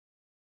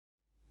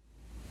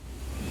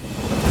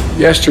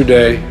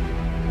Yesterday,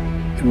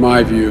 in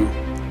my view,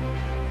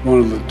 one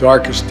of the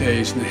darkest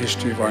days in the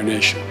history of our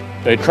nation.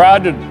 They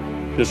tried to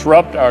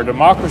disrupt our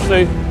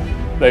democracy.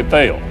 They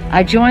failed.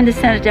 I joined the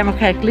Senate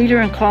Democratic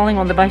leader in calling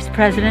on the Vice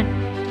President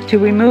to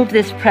remove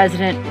this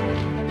president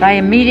by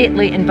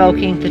immediately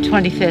invoking the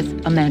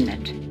 25th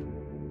Amendment.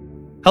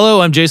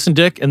 Hello, I'm Jason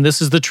Dick, and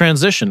this is The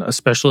Transition, a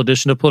special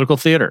edition of Political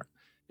Theater.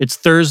 It's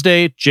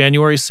Thursday,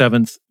 January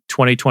 7th,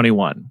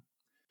 2021.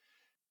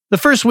 The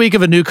first week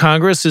of a new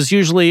Congress is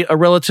usually a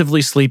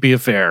relatively sleepy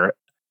affair,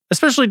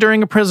 especially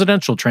during a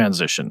presidential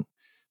transition.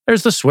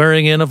 There's the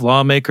swearing in of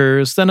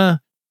lawmakers, then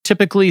a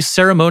typically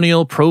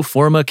ceremonial pro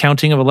forma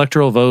counting of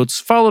electoral votes,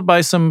 followed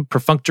by some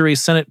perfunctory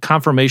Senate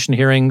confirmation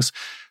hearings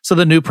so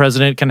the new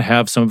president can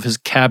have some of his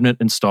cabinet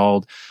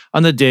installed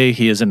on the day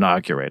he is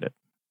inaugurated.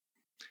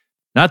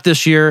 Not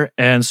this year,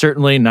 and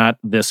certainly not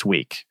this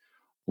week.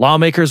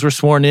 Lawmakers were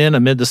sworn in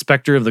amid the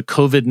specter of the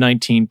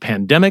COVID-19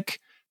 pandemic.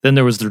 Then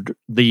there was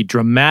the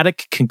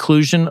dramatic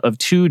conclusion of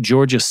two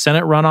Georgia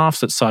Senate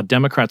runoffs that saw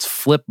Democrats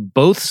flip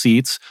both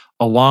seats,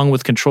 along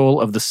with control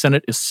of the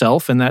Senate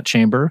itself in that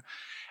chamber.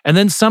 And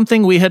then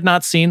something we had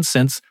not seen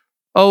since,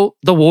 the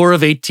War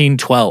of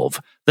 1812,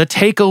 the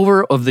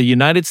takeover of the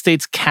United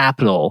States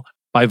Capitol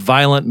by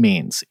violent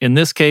means. In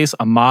this case,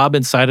 a mob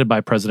incited by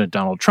President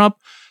Donald Trump,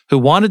 who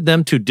wanted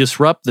them to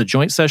disrupt the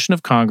joint session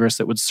of Congress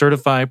that would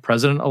certify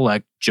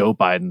President-elect Joe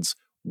Biden's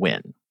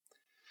win.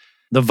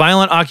 The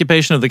violent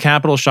occupation of the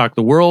Capitol shocked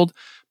the world,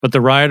 but the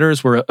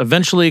rioters were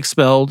eventually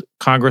expelled,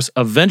 Congress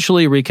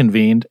eventually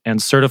reconvened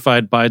and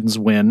certified Biden's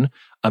win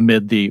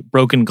amid the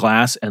broken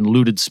glass and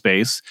looted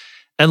space,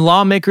 and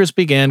lawmakers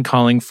began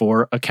calling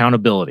for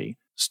accountability,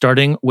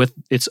 starting with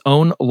its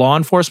own law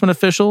enforcement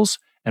officials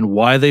and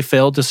why they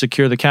failed to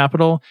secure the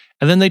Capitol,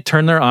 and then they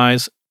turned their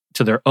eyes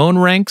to their own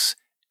ranks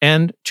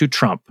and to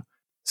Trump.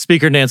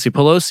 Speaker Nancy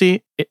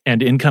Pelosi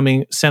and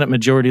incoming Senate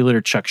Majority Leader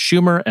Chuck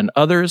Schumer and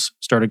others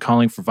started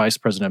calling for Vice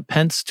President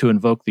Pence to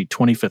invoke the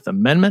 25th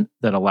Amendment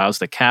that allows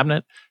the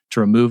cabinet to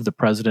remove the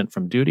president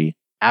from duty.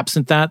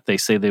 Absent that, they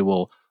say they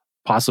will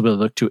possibly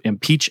look to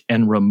impeach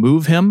and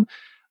remove him,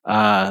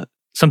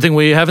 something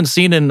we haven't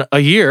seen in a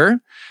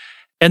year.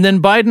 And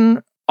then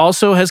Biden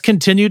also has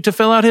continued to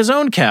fill out his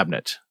own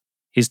cabinet.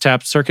 He's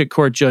tapped Circuit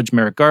Court Judge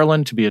Merrick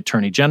Garland to be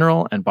Attorney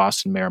General and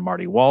Boston Mayor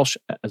Marty Walsh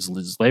as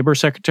his Labor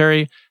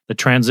Secretary. The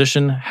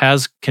transition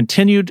has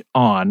continued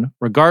on,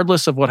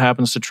 regardless of what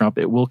happens to Trump.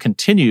 It will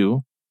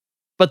continue,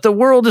 but the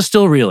world is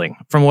still reeling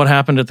from what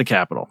happened at the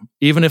Capitol,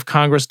 even if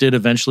Congress did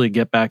eventually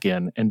get back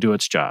in and do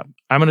its job.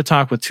 I'm going to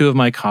talk with two of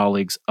my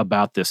colleagues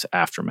about this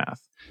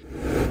aftermath.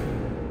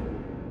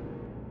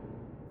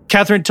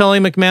 Katherine Tully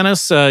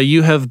McManus,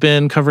 you have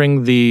been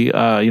covering the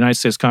United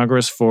States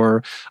Congress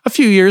for a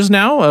few years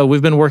now.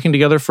 We've been working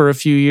together for a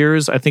few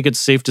years. I think it's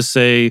safe to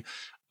say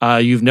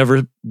you've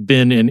never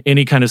been in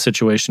any kind of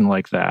situation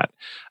like that.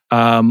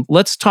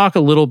 Let's talk a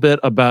little bit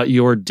about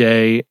your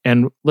day,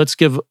 and let's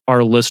give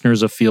our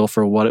listeners a feel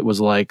for what it was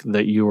like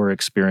that you were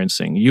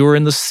experiencing. You were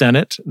in the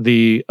Senate.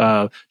 The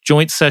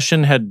joint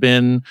session had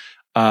been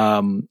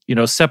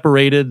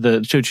separated.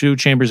 The two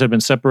chambers had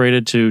been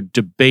separated to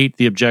debate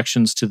the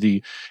objections to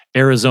the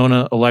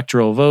Arizona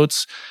electoral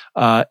votes.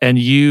 And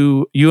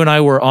you and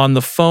I were on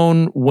the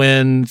phone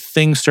when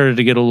things started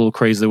to get a little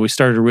crazy. We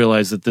started to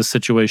realize that this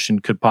situation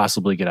could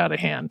possibly get out of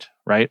hand,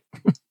 right?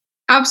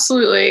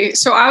 Absolutely.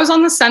 So I was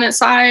on the Senate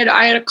side.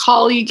 I had a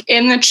colleague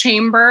in the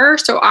chamber.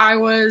 So I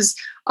was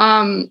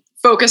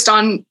focused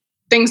on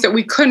things that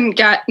we couldn't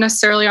get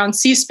necessarily on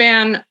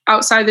C-SPAN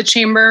outside the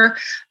chamber.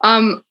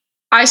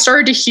 I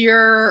started to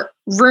hear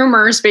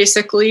rumors,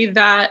 basically,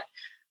 that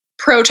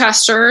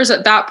protesters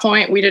at that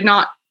point, we did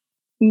not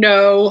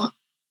know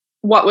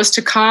what was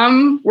to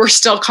come. We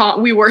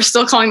were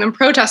still calling them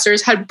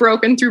protesters, had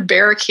broken through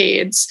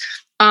barricades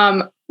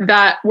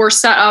that were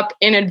set up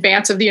in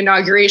advance of the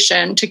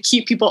inauguration to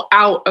keep people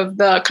out of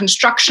the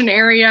construction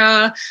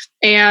area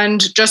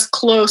and just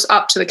close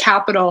up to the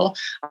Capitol.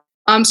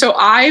 So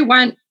I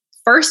went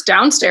first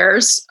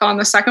downstairs on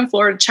the second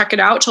floor to check it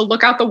out, to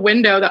look out the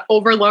window that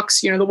overlooks,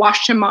 the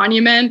Washington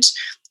Monument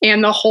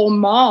and the whole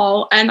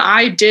mall. And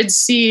I did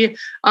see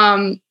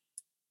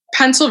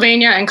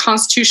Pennsylvania and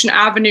Constitution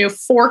Avenue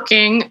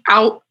forking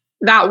out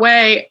that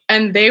way,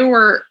 and they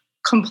were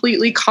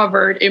completely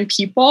covered in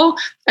people.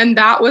 And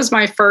that was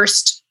my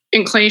first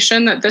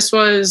inclination that this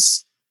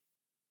was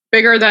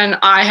bigger than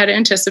I had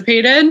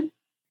anticipated.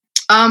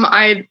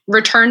 I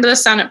returned to the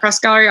Senate press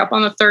gallery up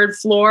on the third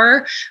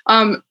floor,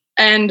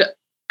 and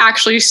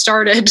actually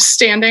started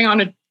standing on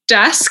a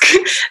desk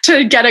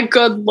to get a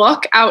good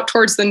look out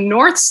towards the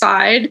north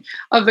side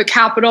of the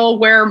Capitol,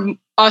 where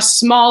a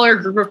smaller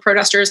group of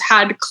protesters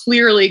had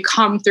clearly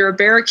come through a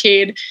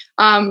barricade.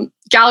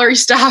 Gallery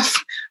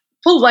staff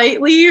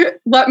politely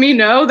let me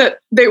know that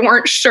they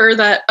weren't sure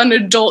that an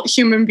adult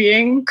human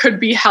being could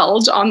be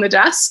held on the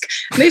desk.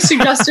 They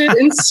suggested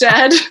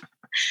instead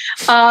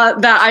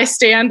that I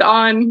stand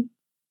on,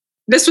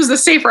 this was the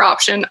safer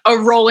option, a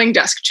rolling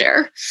desk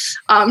chair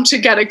to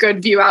get a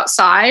good view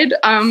outside.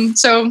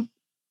 So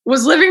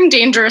was living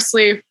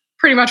dangerously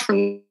pretty much from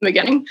the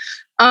beginning.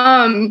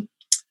 When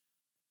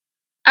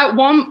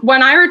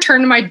I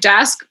returned to my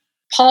desk,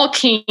 Paul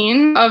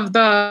Kane of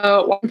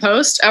the Washington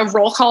Post, a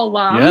roll call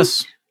alum,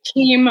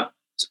 came,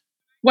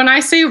 when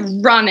I say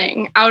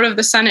running out of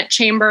the Senate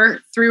chamber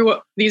through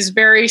these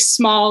very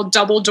small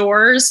double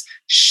doors,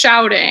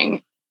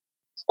 shouting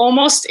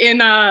almost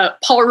in a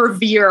Paul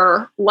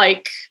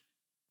Revere-like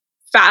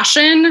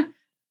fashion,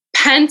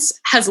 Pence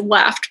has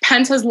left.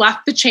 Pence has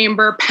left the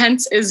chamber.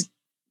 Pence is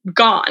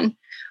gone.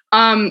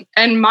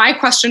 And my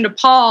question to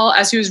Paul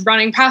as he was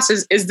running past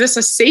is this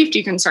a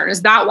safety concern?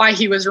 Is that why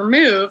he was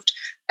removed?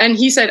 And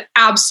he said,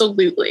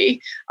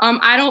 absolutely.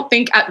 I don't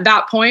think at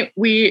that point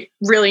we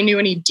really knew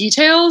any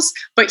details,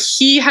 but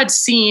he had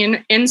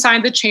seen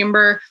inside the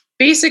chamber,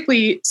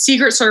 basically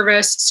Secret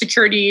Service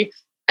security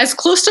as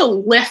close to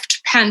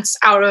lift Pence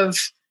out of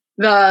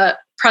the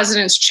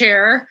president's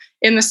chair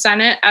in the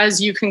Senate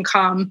as you can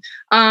come.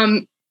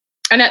 And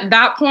at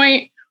that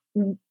point,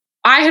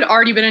 I had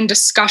already been in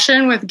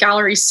discussion with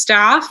gallery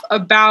staff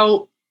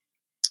about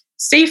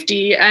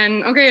safety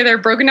and, okay, they're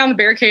broken down the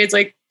barricades.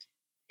 Like,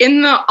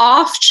 in the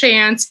off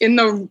chance, in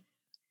the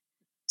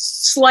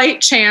slight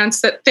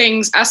chance that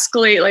things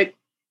escalate, like,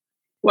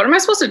 what am I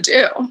supposed to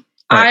do?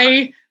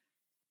 Right.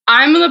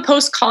 I'm the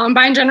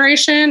post-Columbine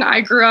generation.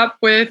 I grew up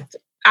with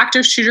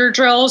active shooter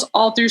drills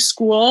all through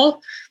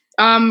school.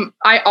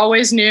 I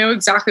always knew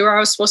exactly where I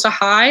was supposed to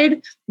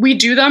hide. We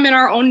do them in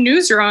our own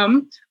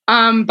newsroom.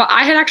 But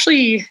I had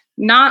actually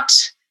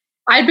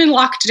I'd been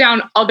locked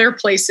down other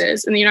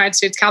places in the United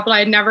States Capitol. I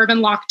had never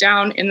been locked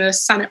down in the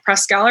Senate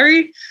press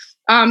gallery.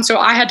 So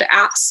I had to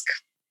ask,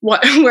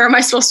 where am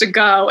I supposed to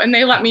go? And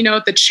they let me know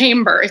that the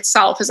chamber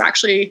itself is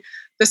actually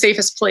the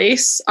safest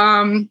place.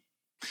 And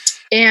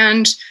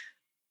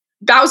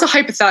that was a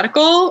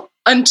hypothetical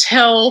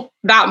until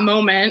that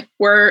moment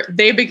where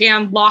they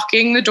began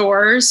locking the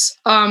doors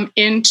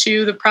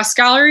into the press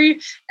gallery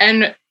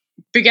and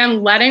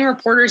began letting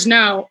reporters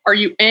know, are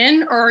you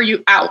in or are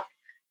you out?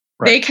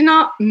 Right. They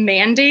cannot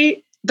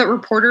mandate that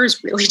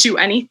reporters really do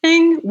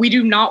anything. We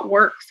do not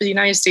work for the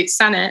United States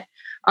Senate.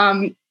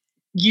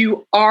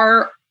 You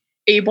are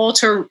able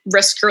to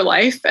risk your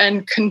life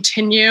and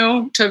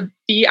continue to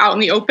be out in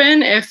the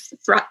open if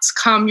threats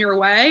come your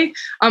way.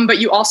 But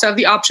you also have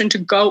the option to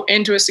go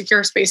into a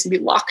secure space and be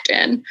locked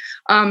in.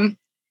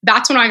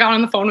 That's when I got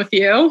on the phone with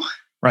you.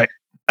 Right.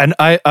 And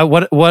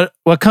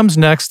what comes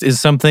next is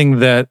something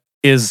that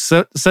is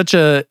such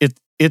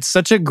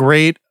a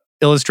great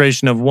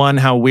illustration of, one,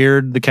 how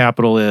weird the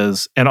Capitol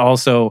is, and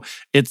also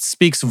it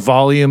speaks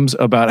volumes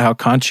about how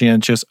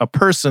conscientious a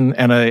person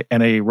and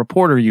a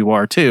reporter you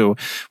are too,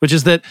 which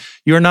is that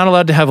you're not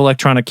allowed to have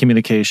electronic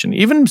communication.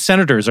 Even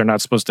senators are not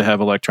supposed to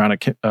have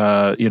electronic,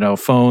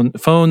 phones,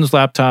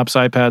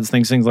 laptops, iPads,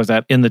 things like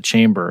that in the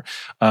chamber.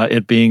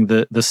 It being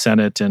the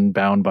Senate and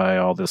bound by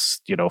all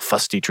this,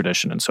 fusty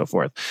tradition and so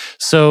forth.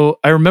 So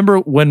I remember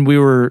when we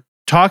were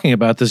talking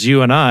about this,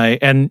 you and I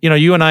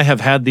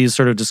have had these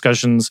sort of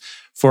discussions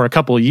for a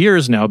couple of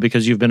years now,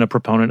 because you've been a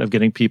proponent of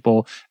getting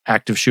people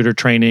active shooter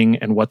training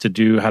and what to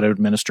do, how to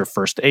administer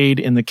first aid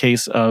in the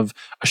case of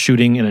a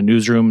shooting in a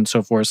newsroom and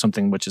so forth,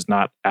 something which is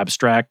not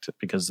abstract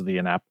because of the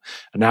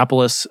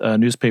Annapolis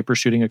newspaper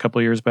shooting a couple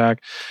of years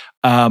back.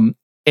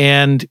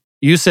 And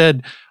you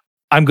said,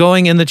 I'm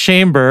going in the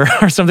chamber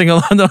or something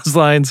along those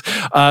lines.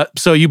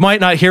 So you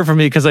might not hear from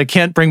me because I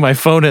can't bring my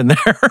phone in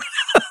there.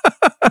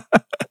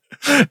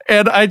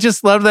 And I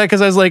just love that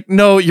because I was like,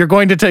 no, you're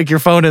going to take your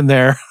phone in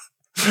there.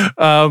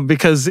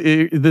 Because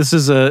this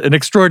is an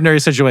extraordinary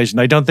situation.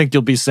 I don't think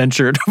you'll be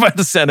censured by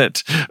the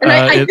Senate. And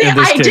I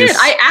did.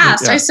 I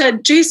asked. Yeah. I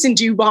said, Jason,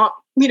 do you want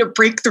me to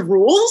break the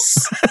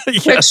rules?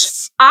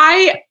 Yes.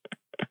 Which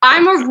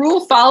I'm a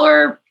rule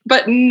follower,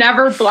 but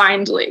never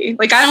blindly.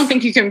 Like, I don't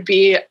think you can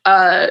be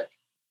a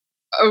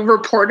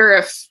reporter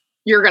if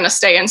you're going to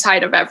stay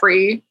inside of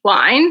every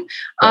line.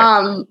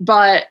 Right.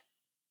 But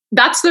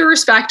that's the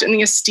respect and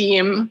the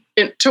esteem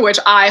to which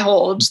I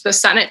hold the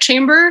Senate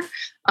chamber.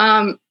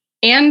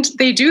 And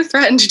they do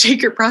threaten to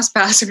take your press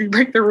pass if you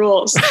break the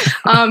rules.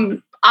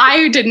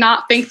 I did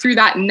not think through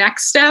that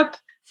next step,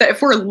 that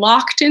if we're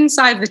locked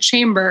inside the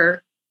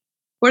chamber,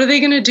 what are they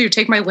going to do?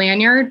 Take my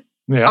lanyard?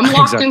 Yeah, I'm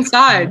locked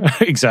inside.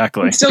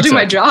 Exactly. And still do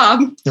my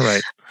job.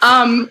 Right.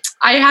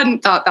 I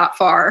hadn't thought that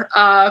far,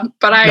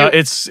 but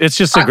it's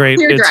just a great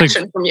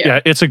direction from you. Yeah,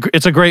 it's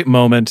a great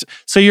moment.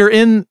 So you're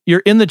in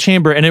the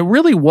chamber, and it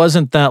really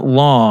wasn't that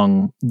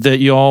long that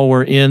you all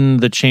were in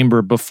the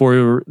chamber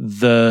before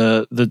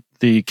the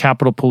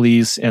Capitol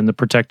Police and the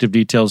protective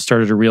details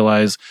started to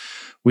realize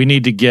we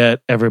need to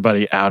get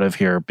everybody out of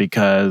here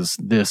because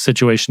the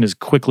situation is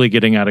quickly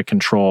getting out of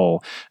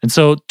control. And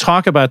so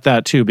talk about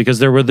that too, because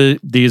there were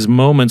these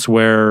moments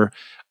where,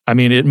 I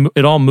mean,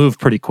 it all moved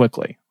pretty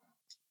quickly.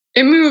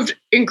 It moved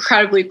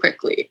incredibly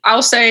quickly.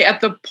 I'll say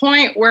at the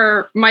point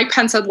where Mike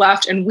Pence had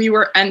left and we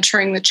were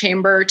entering the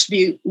chamber to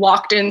be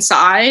locked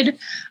inside,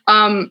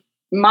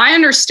 my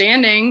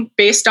understanding,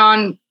 based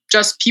on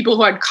just people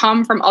who had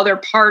come from other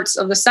parts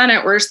of the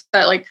Senate were just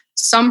that like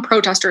some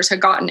protesters had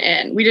gotten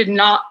in. We did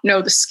not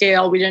know the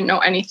scale. We didn't know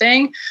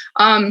anything.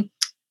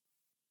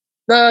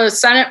 The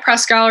Senate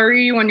press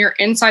gallery, when you're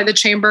inside the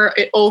chamber,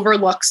 it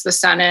overlooks the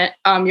Senate.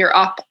 You're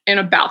up in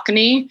a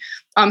balcony.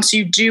 So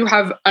you do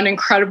have an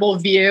incredible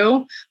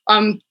view.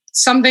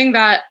 Something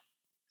that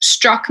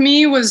struck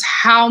me was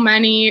how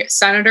many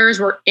senators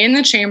were in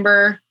the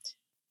chamber.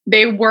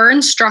 They were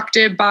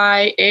instructed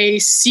by a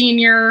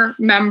senior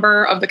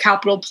member of the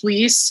Capitol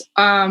Police,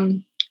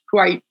 who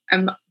I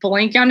am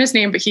blanking on his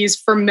name, but he's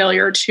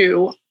familiar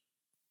to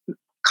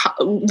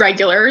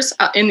regulars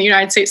in the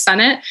United States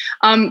Senate.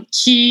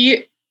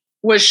 He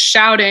was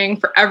shouting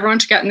for everyone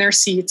to get in their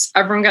seats,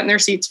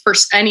 for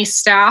any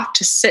staff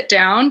to sit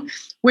down,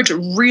 which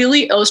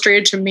really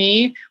illustrated to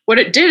me what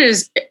it did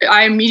is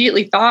I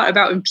immediately thought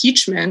about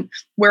impeachment,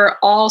 where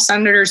all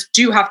senators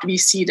do have to be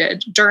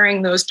seated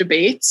during those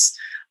debates.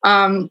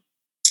 And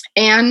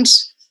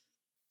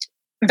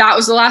that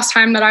was the last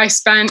time that I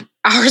spent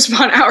hours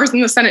upon hours in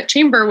the Senate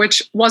chamber,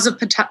 which was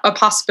a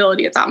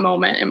possibility at that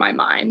moment in my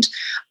mind.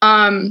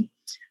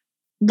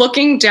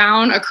 Looking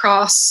down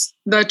across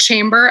the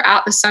chamber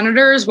at the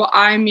senators, what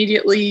I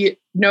immediately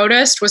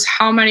noticed was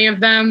how many of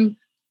them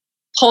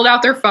pulled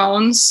out their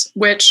phones,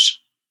 which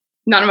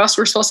none of us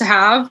were supposed to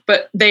have,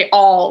 but they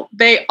all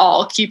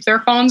keep their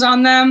phones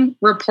on them.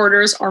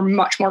 Reporters are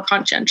much more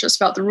conscientious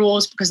about the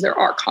rules because there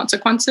are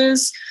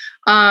consequences.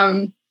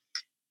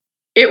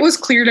 It was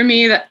clear to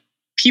me that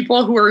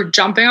people who were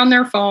jumping on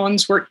their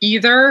phones were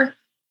either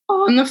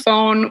on the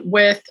phone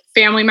with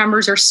family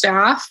members or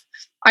staff.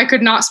 I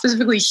could not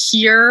specifically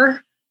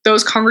hear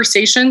those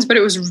conversations, but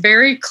it was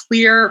very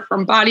clear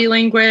from body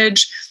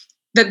language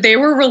that they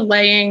were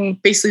relaying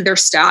basically their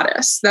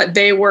status, that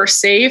they were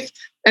safe.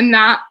 And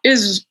that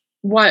is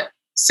what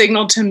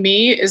signaled to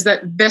me is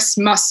that this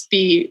must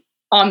be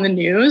on the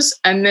news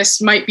and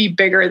this might be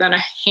bigger than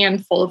a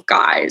handful of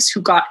guys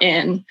who got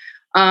in.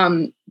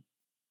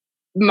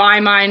 My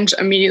mind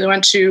immediately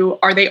went to,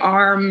 are they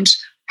armed?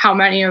 How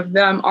many of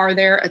them are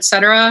there, et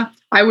cetera?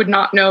 I would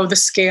not know the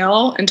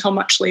scale until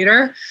much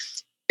later.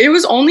 It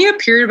was only a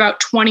period of about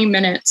 20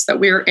 minutes that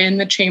we were in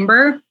the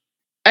chamber.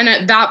 And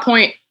at that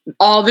point,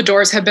 all the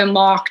doors had been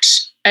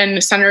locked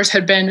and senators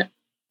had been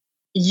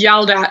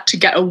yelled at to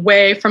get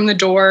away from the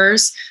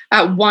doors.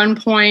 At one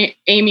point,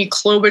 Amy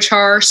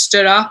Klobuchar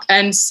stood up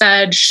and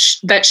said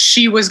that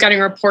she was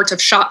getting reports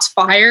of shots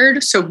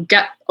fired, so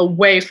get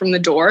away from the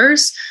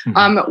doors,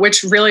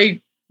 which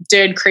really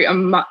did create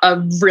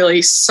a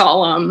really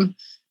solemn,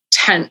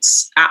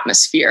 tense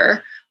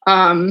atmosphere.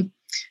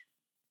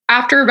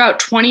 After about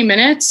 20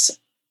 minutes,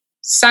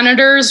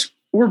 senators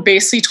were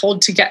basically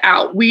told to get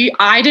out.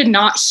 I did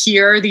not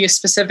hear the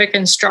specific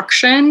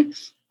instruction.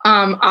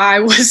 I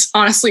was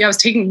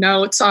taking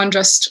notes on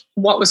just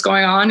what was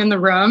going on in the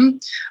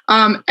room.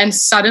 And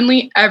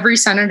suddenly every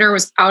senator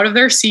was out of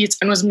their seats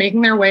and was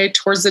making their way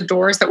towards the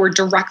doors that were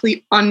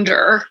directly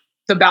under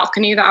the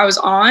balcony that I was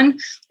on.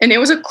 And it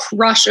was a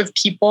crush of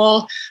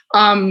people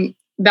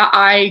that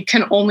I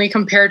can only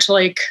compare to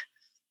like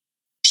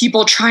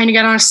people trying to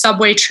get on a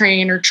subway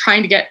train or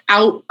trying to get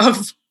out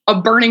of a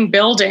burning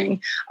building.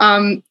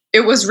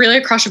 It was really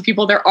a crush of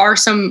people. There are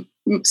some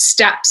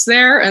steps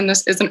there, and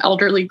this is an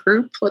elderly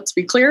group, let's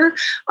be clear.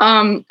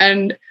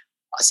 And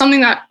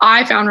something that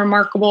I found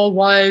remarkable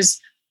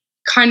was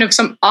kind of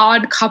some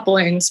odd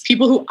couplings,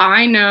 people who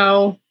I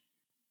know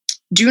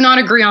do not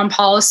agree on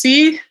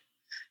policy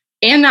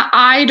and that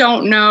I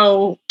don't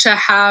know to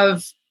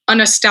have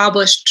an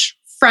established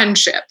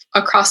friendship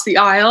across the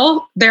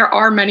aisle. There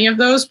are many of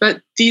those,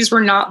 but these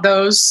were not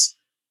those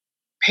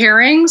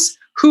pairings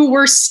who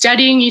were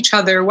steadying each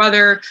other,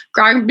 whether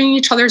grabbing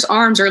each other's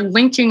arms or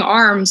linking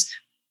arms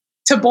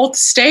to both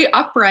stay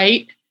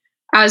upright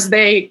as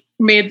they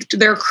made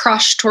their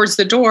crush towards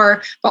the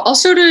door, but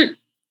also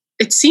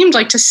it seemed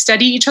like to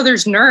steady each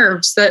other's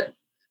nerves, that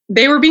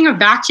they were being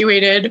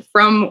evacuated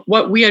from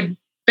what we had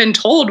been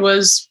told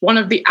was one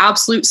of the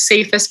absolute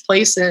safest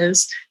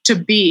places to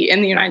be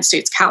in the United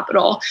States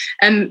Capitol.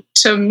 And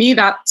to me,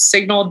 that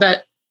signaled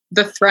that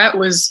the threat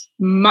was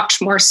much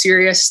more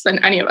serious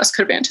than any of us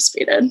could have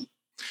anticipated.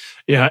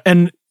 Yeah.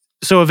 And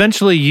so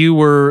eventually you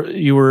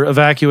were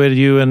evacuated,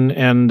 you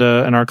and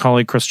our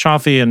colleague Chris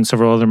Chaffee and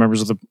several other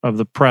members of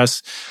the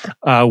press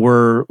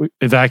were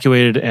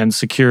evacuated and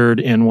secured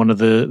in one of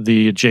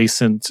the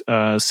adjacent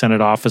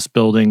Senate office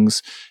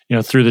buildings,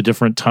 through the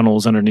different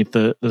tunnels underneath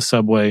the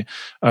subway,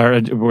 or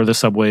where the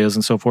subway is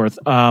and so forth.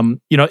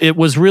 It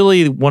was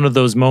really one of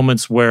those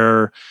moments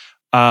where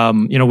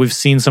we've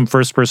seen some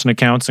first-person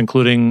accounts,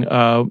 including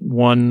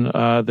one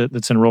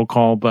that's in roll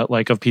call, but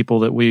like of people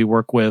that we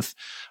work with,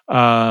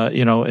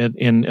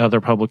 in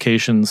other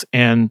publications,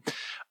 and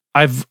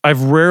I've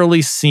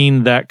rarely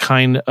seen that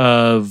kind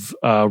of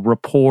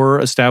rapport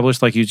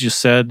established, like you just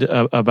said,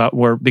 about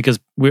because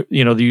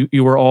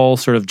you were all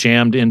sort of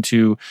jammed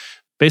into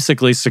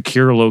basically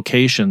secure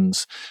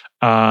locations.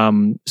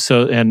 People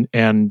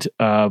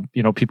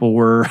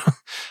were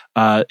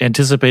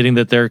anticipating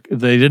that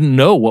they didn't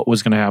know what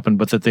was going to happen,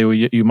 but that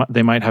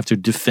they might have to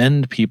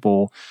defend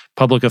people,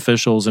 public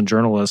officials and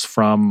journalists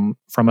from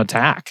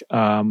attack.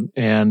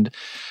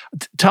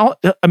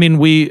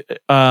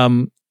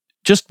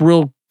 Just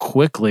real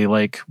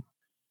quickly,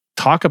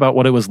 talk about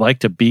what it was like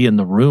to be in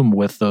the room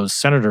with those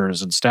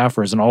senators and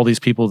staffers and all these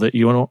people that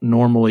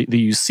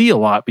you see a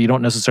lot, but you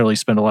don't necessarily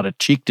spend a lot of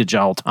cheek to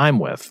jowl time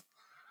with.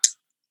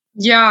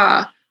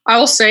 Yeah, I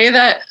will say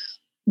that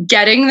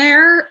getting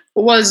there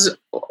was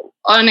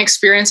an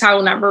experience I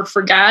will never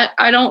forget,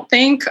 I don't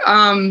think.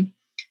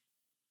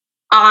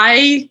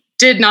 I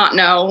did not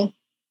know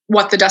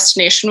what the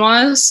destination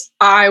was.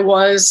 I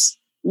was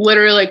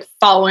literally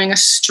following a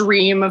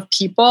stream of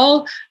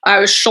people. I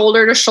was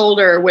shoulder to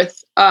shoulder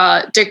with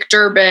Dick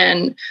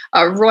Durbin,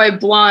 Roy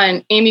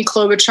Blunt, Amy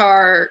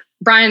Klobuchar,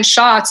 Brian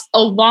Schatz,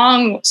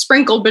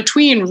 sprinkled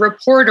between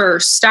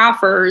reporters,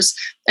 staffers,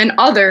 and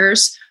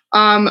others,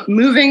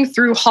 moving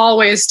through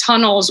hallways,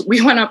 tunnels.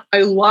 We went up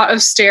a lot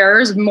of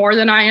stairs, more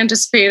than I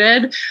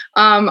anticipated.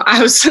 I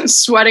was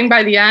sweating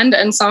by the end,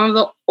 and some of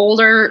the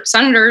older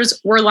senators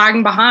were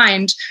lagging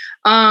behind.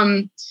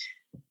 And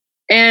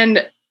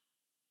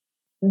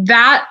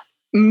that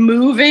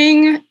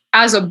moving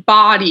as a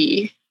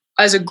body,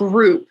 as a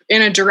group,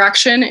 in a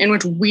direction in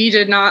which we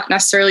did not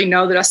necessarily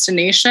know the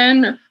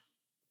destination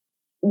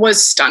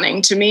was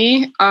stunning to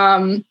me.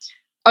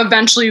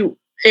 Eventually,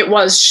 it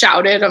was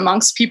shouted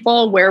amongst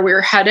people where we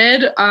were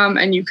headed,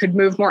 and you could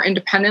move more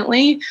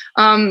independently.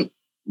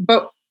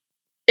 But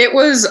it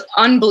was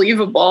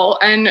unbelievable.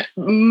 And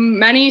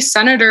many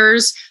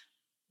senators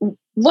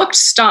looked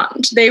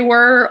stunned. They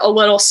were a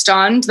little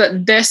stunned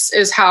that this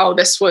is how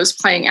this was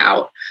playing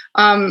out.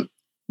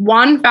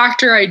 One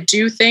factor I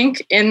do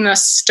think in the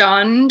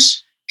stunned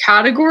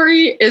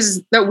category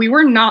is that we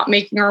were not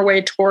making our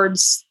way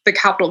towards the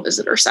Capitol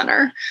Visitor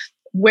Center,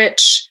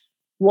 which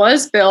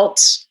was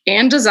built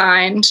and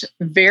designed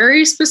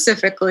very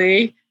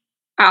specifically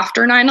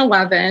after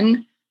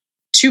 9/11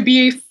 to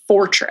be a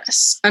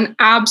fortress, an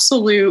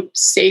absolute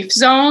safe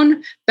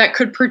zone that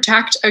could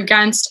protect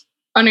against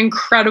an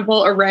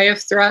incredible array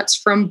of threats,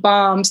 from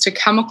bombs to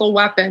chemical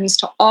weapons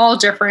to all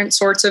different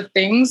sorts of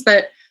things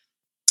that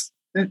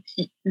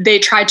they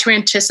tried to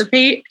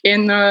anticipate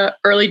in the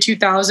early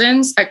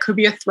 2000s that could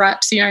be a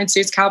threat to the United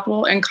States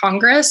Capitol and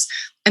Congress.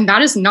 And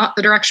that is not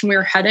the direction we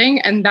were heading.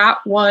 And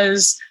that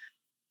was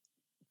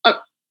a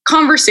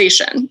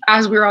conversation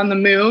as we were on the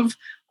move,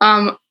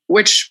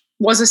 which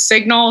was a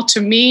signal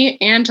to me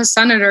and to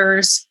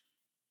senators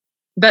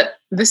that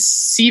the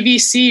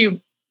CVC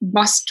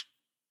must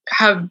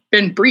have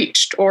been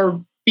breached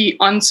or be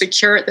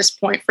unsecure at this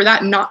point. For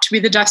that not to be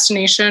the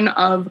destination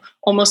of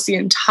almost the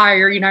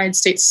entire United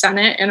States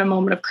Senate in a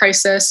moment of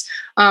crisis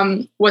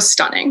was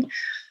stunning.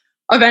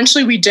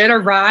 Eventually, we did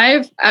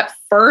arrive. At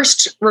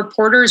first,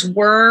 reporters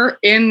were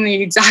in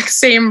the exact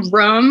same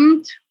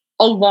room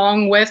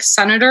along with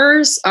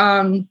senators.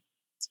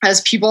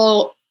 As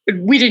people,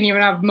 we didn't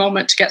even have a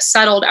moment to get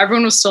settled.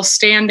 Everyone was still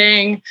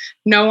standing.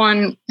 No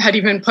one had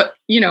even put,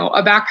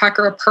 a backpack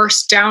or a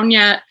purse down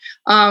yet.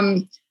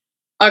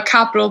 A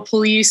Capitol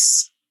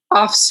Police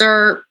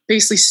officer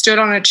basically stood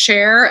on a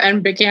chair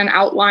and began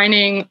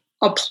outlining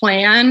a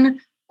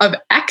plan of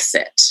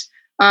exit,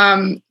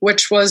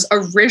 which was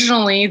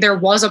originally, there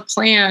was a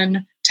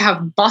plan to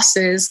have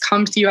buses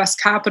come to the US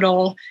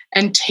Capitol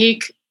and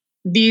take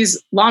these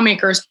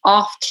lawmakers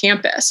off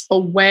campus,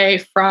 away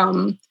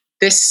from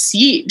this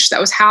siege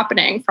that was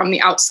happening from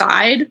the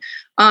outside.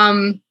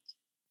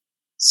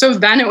 So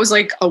then it was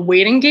like a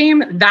waiting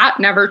game. That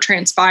never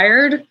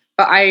transpired.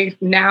 But I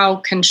now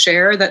can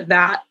share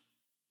that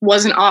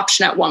was an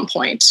option at one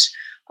point.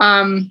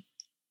 The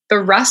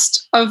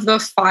rest of the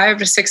 5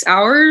 to 6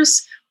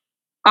 hours,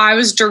 I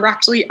was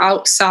directly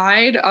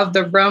outside of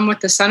the room with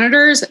the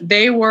senators.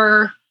 They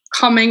were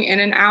coming in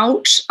and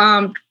out,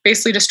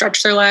 basically to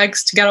stretch their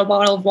legs, to get a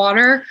bottle of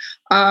water.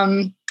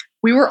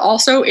 We were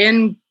also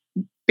in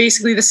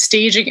basically the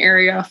staging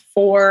area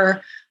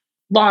for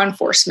law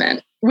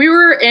enforcement. We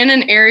were in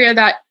an area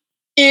that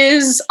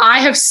I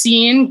have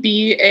seen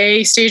be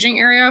a staging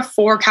area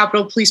for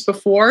Capitol Police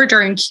before,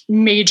 during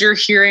major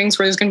hearings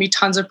where there's going to be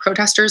tons of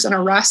protesters and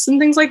arrests and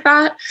things like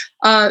that.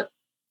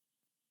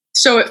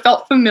 So it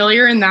felt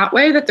familiar in that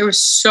way, that there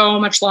was so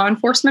much law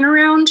enforcement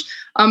around,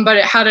 but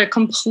it had a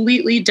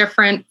completely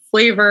different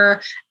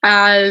flavor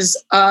as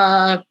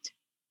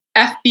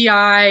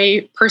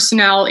FBI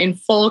personnel in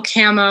full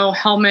camo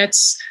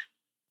helmets,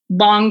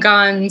 long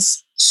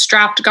guns,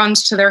 strapped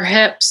guns to their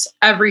hips,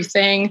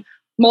 everything.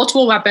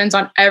 Multiple weapons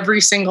on every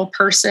single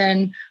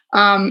person,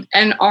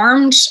 and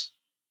armed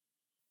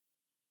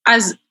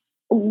as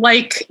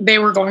like they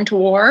were going to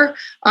war,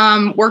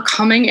 were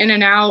coming in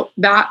and out.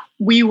 That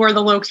we were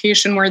the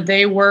location where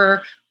they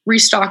were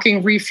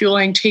restocking,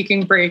 refueling,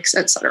 taking breaks,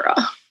 etc.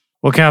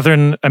 Well,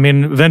 Catherine,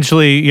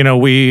 eventually,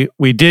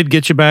 we did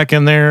get you back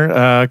in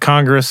there.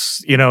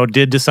 Congress,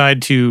 did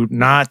decide to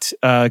not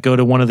go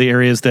to one of the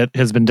areas that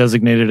has been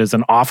designated as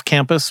an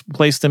off-campus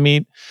place to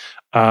meet.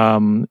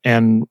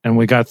 and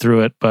we got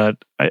through it. But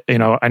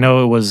I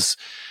know it was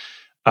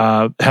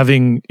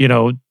having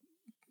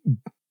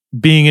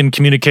being in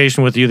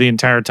communication with you the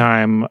entire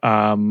time.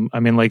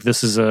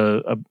 This is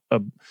a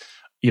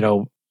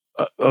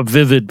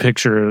vivid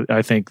picture,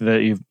 I think,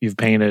 that you've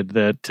painted.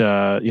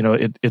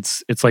 That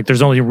it's like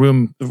there's only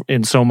room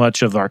in so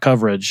much of our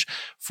coverage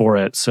for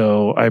it.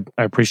 So I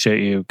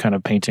appreciate you kind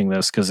of painting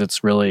this, because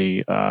it's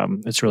really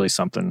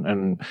something.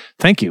 And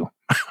thank you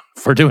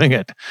for doing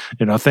it.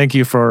 Thank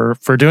you for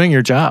doing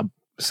your job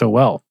so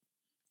well.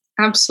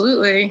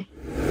 Absolutely.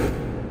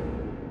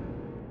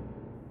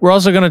 We're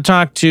also going to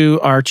talk to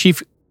our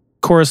chief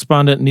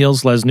correspondent,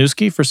 Niels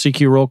Lesniewski, for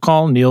CQ Roll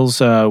Call.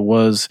 Niels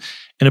was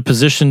in a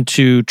position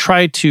to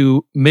try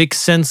to make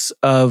sense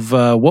of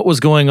what was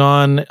going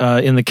on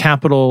in the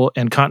Capitol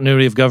and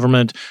continuity of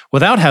government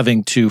without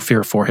having to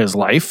fear for his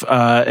life,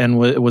 and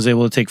was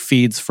able to take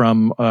feeds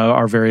from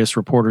our various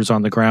reporters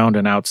on the ground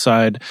and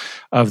outside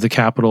of the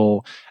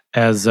Capitol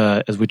as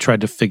we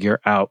tried to figure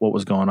out what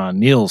was going on.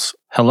 Niels,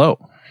 hello.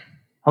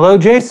 Hello,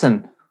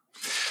 Jason.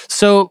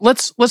 So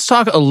let's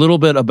talk a little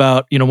bit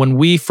about, when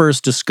we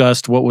first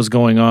discussed what was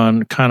going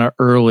on kind of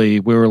early,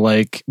 we were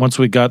like, once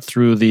we got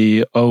through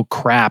the oh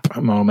crap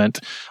moment,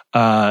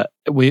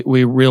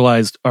 we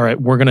realized, all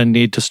right, we're going to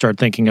need to start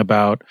thinking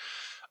about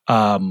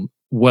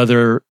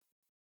whether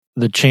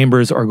the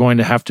chambers are going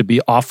to have to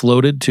be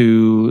offloaded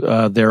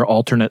to their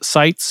alternate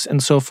sites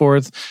and so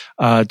forth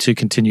to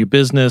continue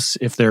business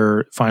if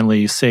they're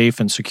finally safe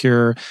and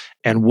secure,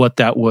 and what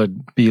that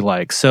would be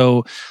like.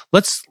 So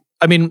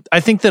I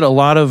think that a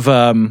lot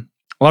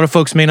of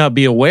folks may not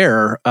be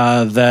aware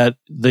that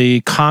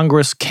the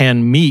Congress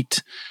can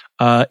meet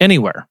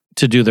anywhere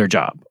to do their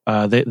job.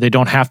 They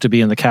don't have to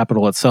be in the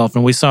Capitol itself,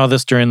 and we saw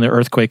this during the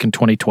earthquake in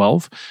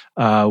 2012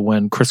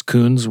 when Chris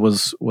Coons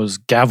was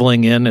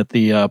gaveling in at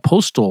the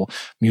Postal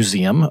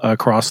Museum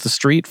across the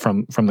street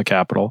from the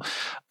Capitol.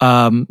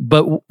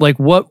 But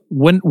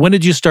when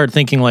did you start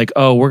thinking like,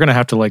 oh, we're going to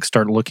have to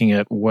start looking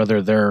at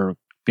whether they're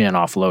being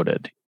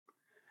offloaded?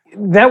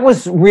 That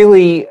was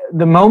really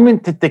the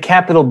moment that the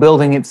Capitol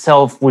building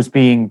itself was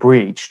being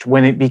breached,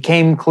 when it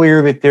became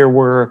clear that there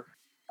were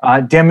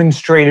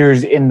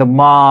demonstrators and the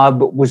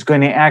mob was going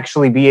to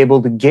actually be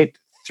able to get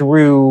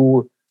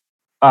through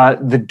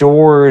the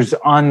doors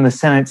on the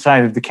Senate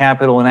side of the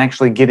Capitol and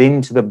actually get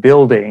into the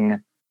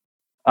building.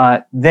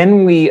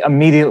 Then we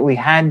immediately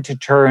had to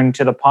turn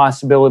to the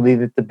possibility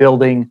that the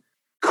building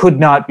could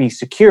not be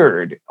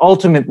secured.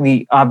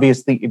 Ultimately,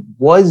 obviously, it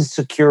was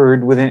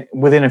secured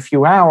within a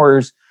few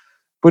hours.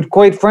 But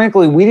quite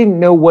frankly, we didn't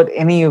know what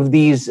any of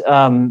these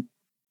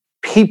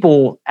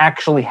people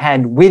actually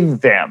had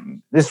with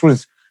them. This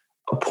was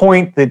a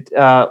point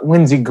that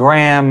Lindsey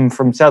Graham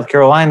from South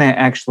Carolina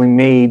actually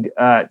made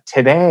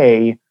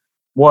today,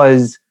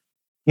 was,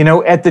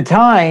 at the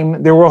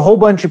time, there were a whole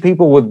bunch of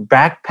people with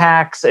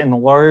backpacks and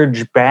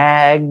large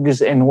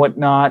bags and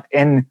whatnot,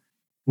 and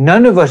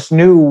none of us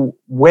knew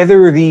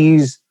whether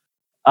these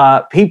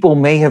people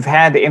may have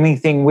had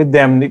anything with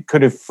them that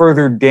could have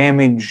further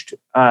damaged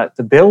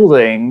the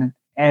building.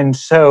 And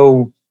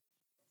so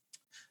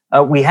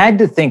we had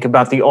to think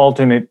about the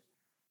alternate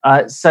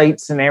site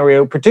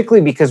scenario,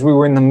 particularly because we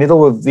were in the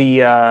middle of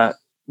the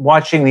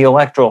watching the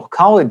Electoral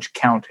College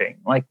counting.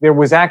 Like, there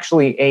was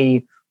actually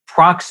a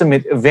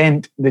proximate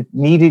event that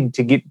needed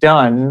to get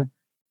done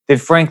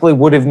that frankly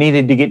would have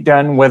needed to get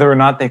done whether or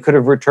not they could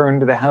have returned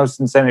to the House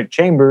and Senate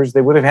chambers.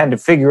 They would have had to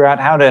figure out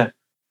how to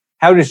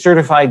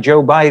certify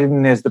Joe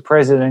Biden as the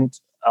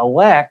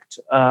president-elect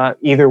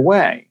either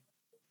way.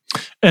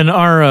 And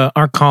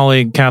our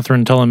colleague,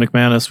 Catherine Tullen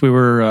McManus, we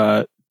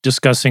were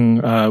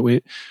discussing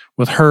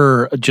with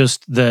her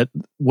just that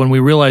when we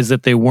realized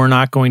that they were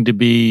not going to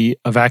be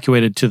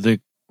evacuated to the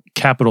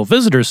Capitol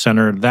Visitor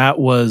Center, that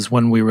was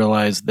when we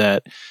realized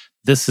that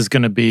this is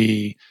going to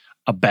be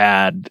a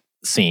bad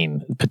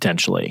scene,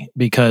 potentially,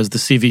 because the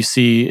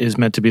CVC is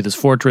meant to be this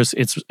fortress.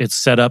 It's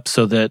set up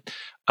so that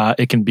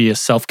it can be a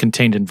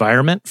self-contained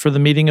environment for the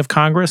meeting of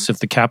Congress if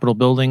the Capitol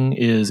building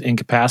is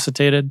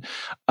incapacitated.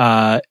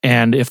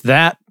 And if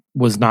that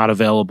was not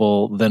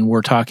available, then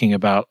we're talking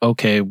about,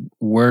 okay,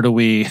 where do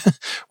we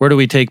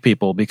take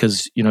people?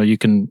 Because, you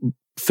can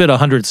fit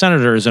 100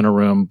 senators in a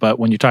room, but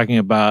when you're talking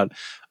about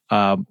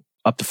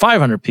up to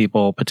 500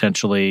 people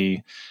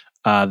potentially,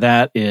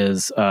 that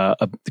is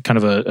a kind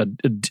of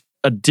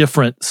a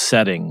different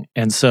setting.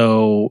 And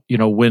so,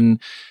 when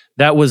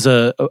that was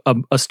a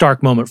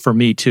stark moment for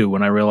me too,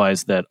 when I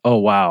realized that, oh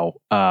wow,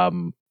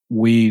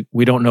 we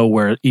don't know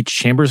where each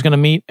chamber is going to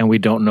meet, and we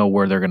don't know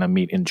where they're going to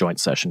meet in joint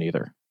session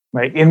either.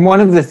 Right, and one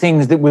of the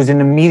things that was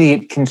an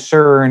immediate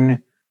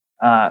concern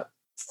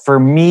for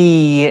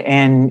me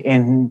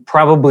and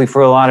probably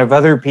for a lot of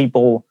other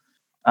people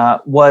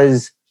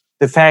was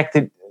the fact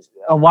that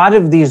a lot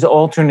of these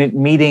alternate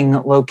meeting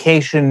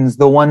locations,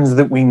 the ones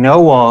that we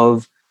know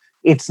of,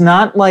 it's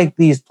not like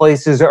these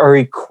places are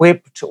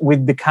equipped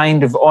with the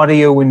kind of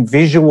audio and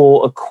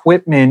visual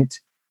equipment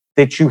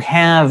that you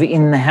have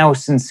in the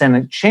House and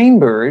Senate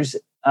chambers.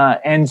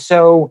 And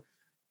so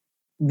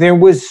there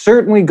was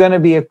certainly going to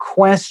be a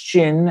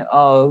question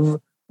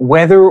of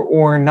whether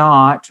or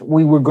not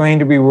we were going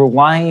to be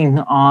relying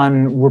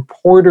on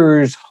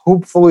reporters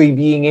hopefully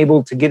being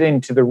able to get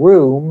into the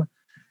room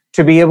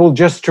to be able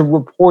just to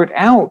report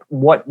out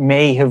what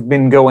may have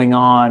been going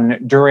on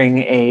during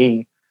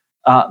a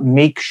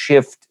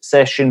makeshift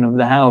session of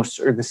the House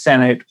or the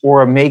Senate,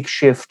 or a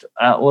makeshift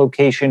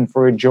location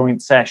for a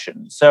joint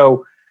session.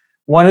 So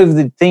one of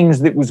the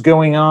things that was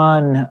going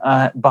on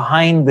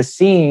behind the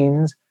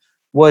scenes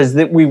was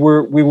that we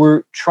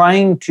were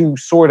trying to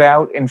sort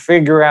out and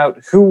figure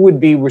out who would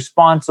be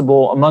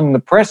responsible among the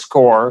press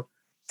corps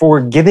for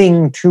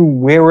getting to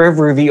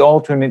wherever the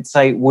alternate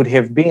site would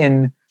have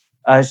been,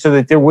 so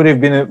that there would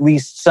have been at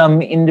least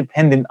some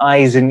independent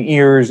eyes and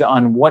ears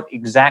on what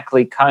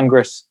exactly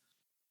Congress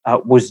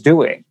was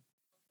doing.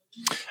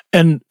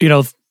 And,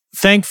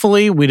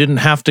 thankfully, we didn't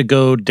have to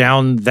go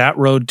down that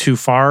road too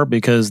far,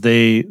 because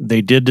they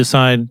did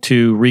decide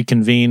to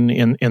reconvene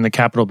in the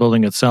Capitol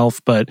building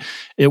itself. But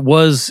it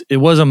was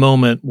a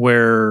moment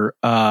where,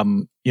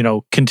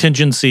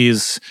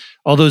 contingencies,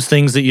 all those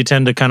things that you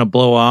tend to kind of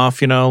blow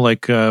off,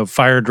 like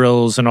fire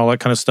drills and all that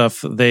kind of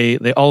stuff, they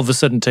all of a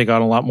sudden take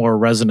on a lot more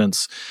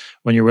resonance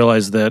when you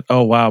realize that,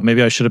 oh wow,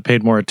 maybe I should have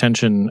paid more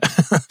attention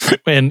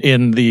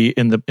in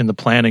the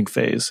planning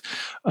phase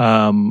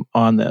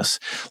on this.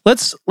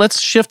 Let's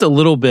shift a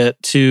little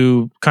bit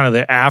to kind of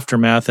the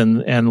aftermath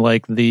and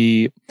like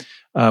the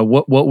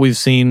what we've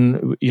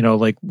seen,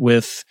 like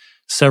with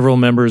several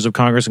members of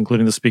Congress,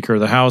 including the Speaker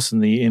of the House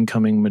and the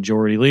incoming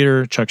Majority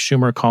Leader, Chuck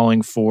Schumer,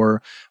 calling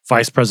for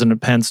Vice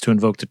President Pence to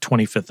invoke the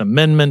 25th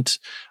Amendment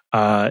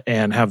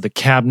and have the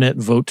cabinet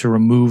vote to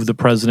remove the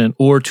president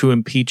or to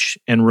impeach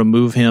and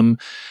remove him.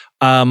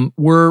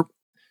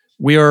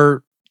 We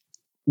are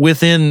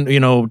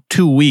within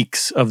 2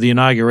 weeks of the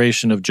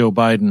inauguration of Joe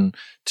Biden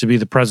to be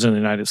the president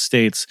of the United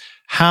States.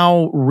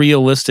 How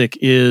realistic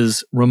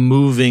is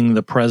removing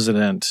the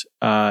president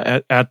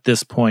at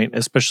this point,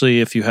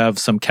 especially if you have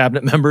some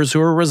cabinet members who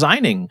are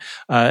resigning?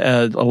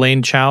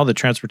 Elaine Chao, the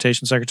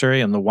transportation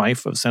secretary and the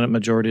wife of Senate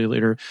Majority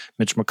Leader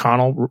Mitch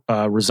McConnell,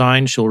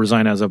 resigned. She'll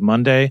resign as of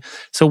Monday.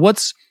 So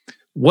what's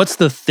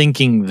the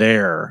thinking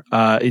there?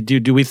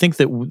 Do we think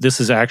that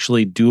this is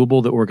actually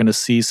doable, that we're going to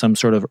see some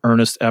sort of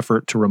earnest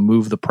effort to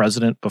remove the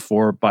president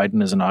before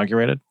Biden is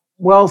inaugurated?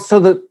 Well, so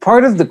the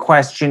part of the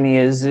question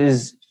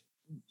is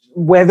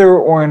whether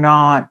or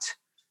not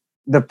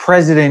the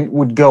president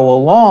would go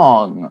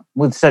along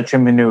with such a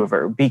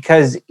maneuver.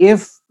 Because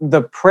if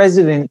the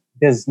president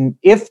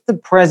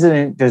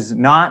does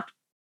not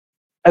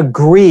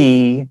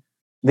agree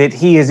that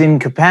he is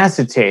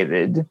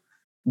incapacitated,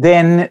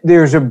 then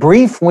there's a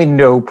brief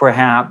window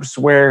perhaps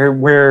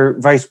where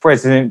Vice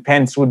President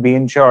Pence would be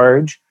in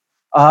charge.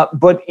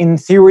 But in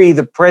theory,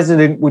 the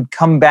president would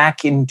come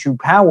back into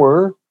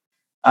power.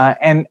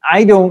 And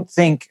I don't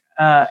think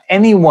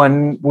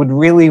anyone would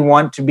really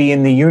want to be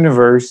in the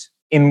universe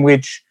in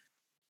which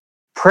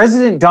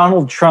President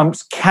Donald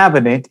Trump's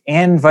cabinet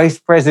and Vice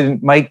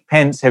President Mike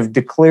Pence have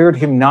declared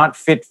him not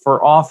fit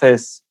for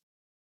office,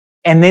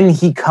 and then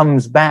he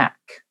comes back.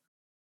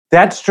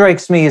 That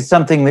strikes me as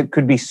something that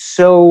could be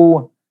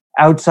so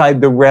outside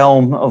the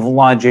realm of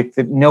logic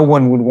that no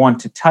one would want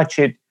to touch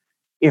it.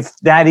 If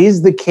that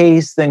is the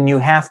case, then you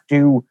have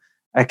to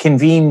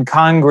convene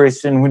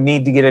Congress and would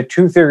need to get a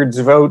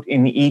 2/3 vote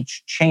in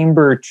each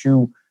chamber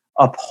to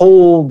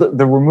uphold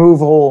the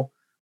removal,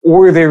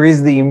 or there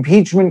is the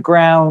impeachment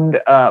ground.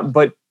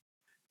 But,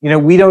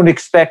 we don't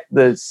expect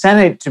the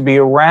Senate to be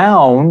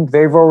around.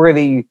 They've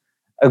already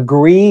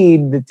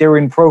agreed that they're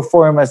in pro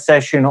forma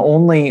session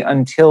only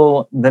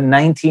until the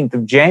 19th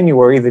of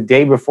January, the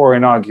day before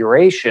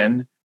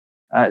inauguration.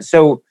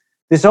 So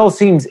this all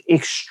seems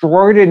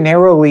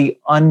extraordinarily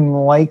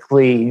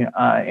unlikely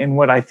in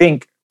what I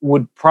think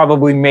would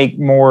probably make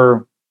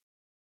more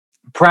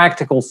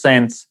practical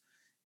sense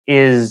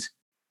is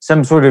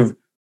some sort of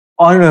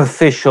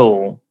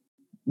unofficial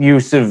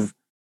use of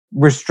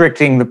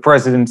restricting the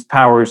president's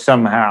powers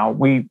somehow.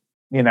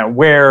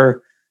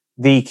 Where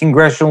the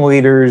congressional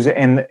leaders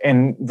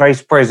and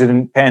Vice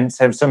President Pence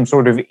have some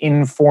sort of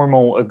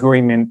informal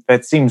agreement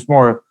that seems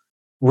more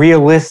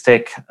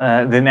realistic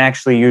than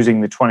actually using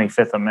the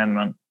 25th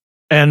Amendment.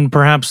 And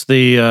perhaps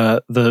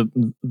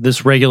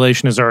this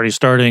regulation is already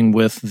starting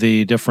with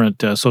the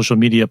different social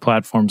media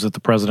platforms that the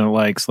president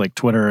likes, like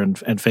Twitter and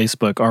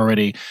Facebook,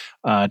 already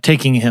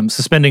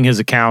suspending his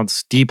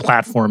accounts,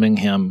 deplatforming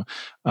him.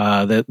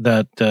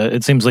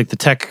 It seems like the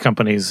tech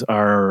companies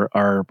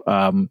are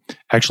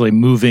actually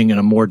moving in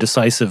a more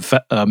decisive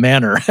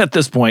manner at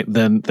this point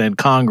than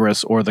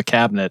Congress or the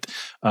cabinet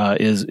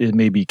is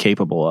maybe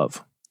capable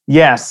of.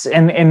 Yes,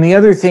 and the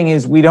other thing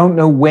is we don't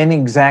know when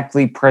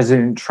exactly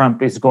President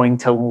Trump is going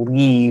to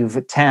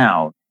leave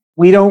town.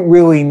 We don't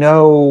really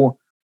know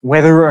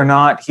whether or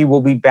not he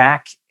will be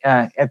back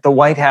at the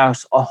White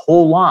House a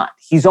whole lot.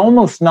 He's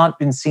almost not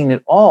been seen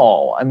at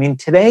all. I mean,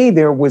 today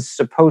there was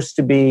supposed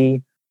to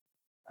be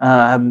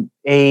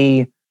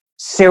a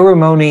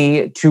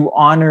ceremony to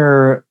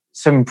honor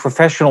some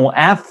professional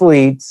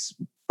athletes,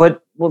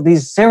 but well,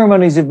 these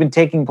ceremonies have been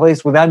taking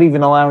place without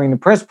even allowing the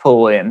press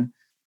pool in,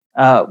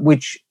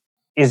 which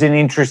is an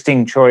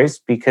interesting choice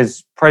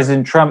because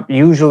President Trump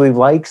usually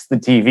likes the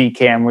TV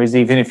cameras,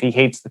 even if he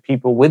hates the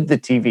people with the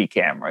TV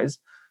cameras.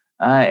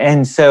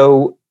 And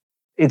so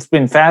it's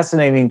been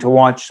fascinating to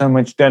watch so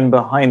much done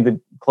behind the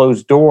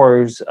closed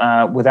doors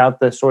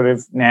without the sort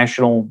of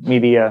national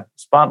media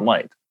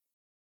spotlight.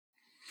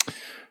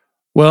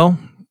 Well,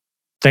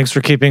 thanks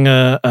for keeping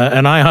an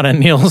eye on it,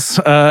 Niels.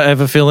 I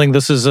have a feeling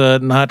this is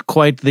not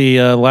quite the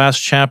last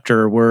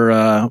chapter. We're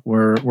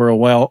a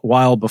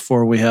while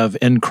before we have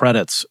end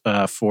credits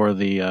for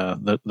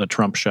the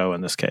Trump show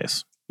in this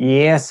case.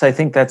 Yes, I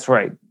think that's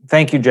right.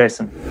 Thank you,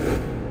 Jason.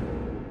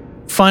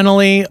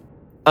 Finally,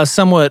 a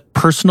somewhat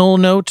personal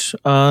note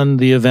on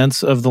the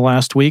events of the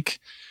last week.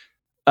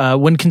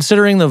 When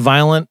considering the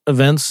violent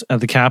events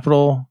at the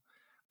Capitol,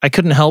 I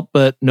couldn't help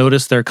but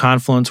notice their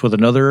confluence with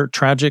another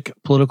tragic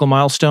political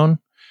milestone.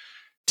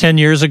 10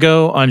 years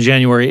ago, on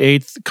January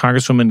 8th,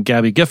 Congresswoman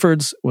Gabby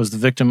Giffords was the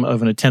victim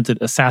of an attempted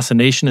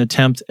assassination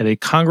attempt at a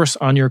Congress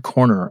on Your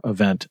Corner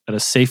event at a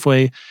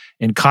Safeway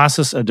in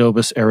Casas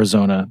Adobes,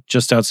 Arizona,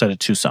 just outside of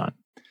Tucson.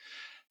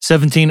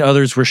 17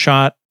 others were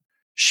shot.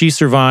 She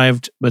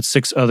survived, but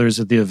 6 others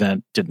at the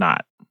event did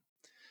not.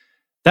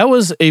 That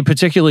was a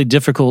particularly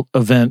difficult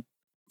event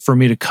for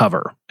me to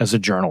cover as a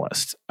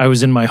journalist. I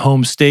was in my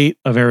home state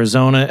of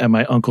Arizona at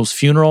my uncle's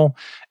funeral,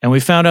 and we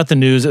found out the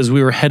news as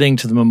we were heading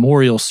to the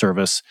memorial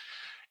service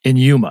in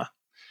Yuma.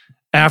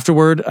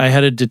 Afterward, I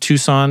headed to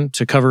Tucson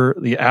to cover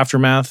the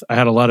aftermath. I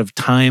had a lot of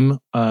time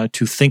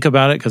to think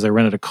about it because I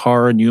rented a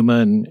car in Yuma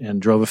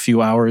and drove a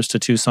few hours to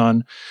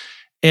Tucson.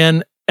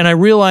 And I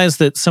realized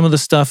that some of the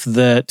stuff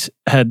that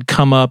had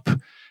come up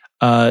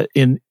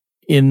in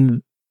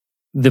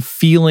the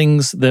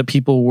feelings that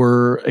people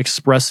were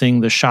expressing,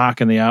 the shock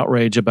and the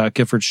outrage about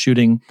Giffords'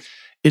 shooting,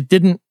 it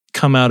didn't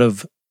come out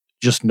of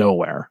just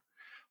nowhere.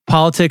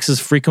 Politics is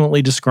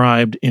frequently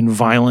described in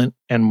violent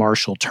and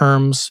martial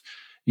terms.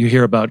 You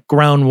hear about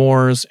ground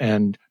wars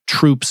and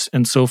troops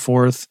and so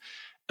forth.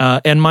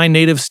 And my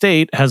native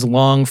state has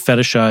long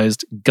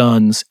fetishized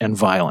guns and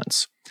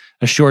violence.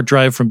 A short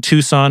drive from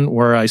Tucson,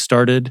 where I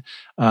started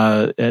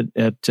at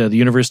the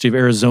University of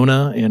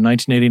Arizona in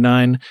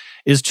 1989,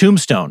 is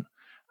Tombstone.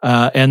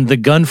 And the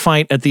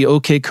gunfight at the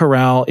OK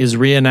Corral is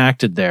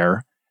reenacted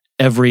there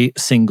every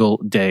single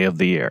day of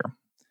the year.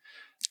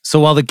 So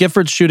while the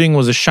Giffords shooting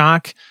was a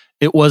shock,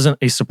 it wasn't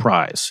a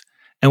surprise.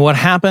 And what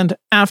happened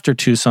after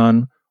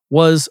Tucson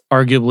was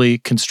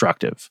arguably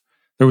constructive.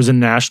 There was a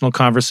national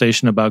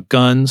conversation about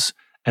guns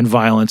and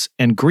violence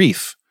and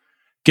grief.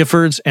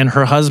 Giffords and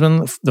her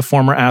husband, the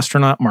former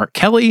astronaut Mark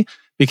Kelly,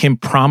 became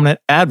prominent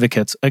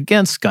advocates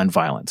against gun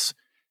violence.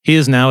 He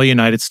is now a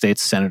United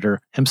States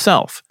Senator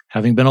himself,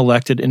 having been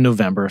elected in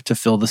November to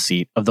fill the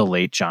seat of the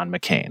late John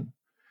McCain.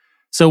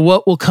 So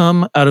what will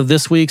come out of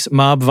this week's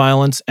mob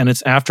violence and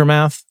its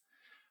aftermath?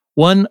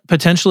 One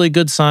potentially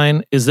good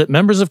sign is that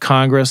members of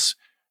Congress,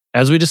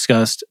 as we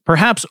discussed,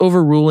 perhaps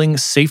overruling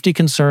safety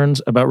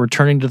concerns about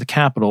returning to the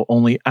Capitol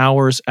only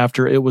hours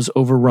after it was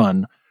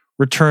overrun,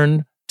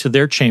 returned to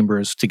their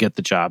chambers to get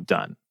the job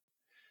done.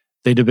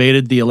 They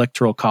debated the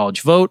Electoral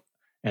College vote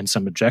and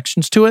some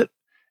objections to it,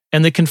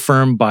 and they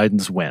confirmed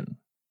Biden's win.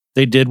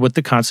 They did what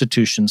the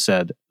Constitution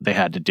said they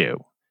had to do.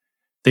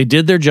 They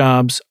did their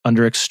jobs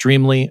under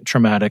extremely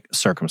traumatic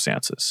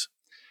circumstances.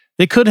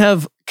 They could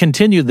have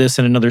continued this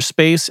in another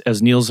space,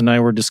 as Niels and I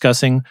were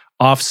discussing,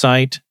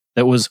 off-site,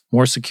 that was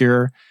more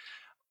secure.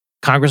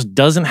 Congress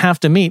doesn't have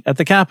to meet at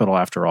the Capitol,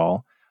 after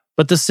all,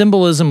 but the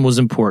symbolism was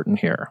important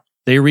here.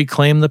 They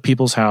reclaimed the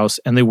People's House,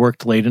 and they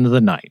worked late into the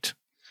night.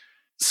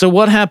 So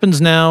what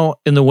happens now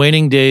in the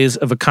waning days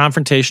of a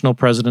confrontational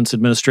president's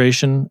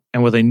administration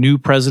and with a new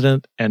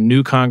president and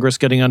new Congress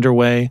getting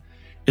underway?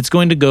 It's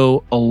going to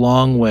go a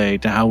long way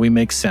to how we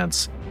make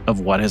sense of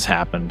what has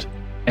happened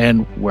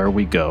and where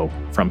we go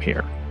from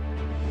here.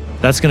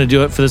 That's going to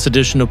do it for this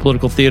edition of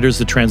Political Theater's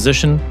The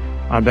Transition.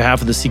 On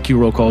behalf of the CQ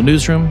Roll Call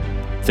Newsroom,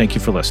 thank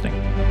you for listening.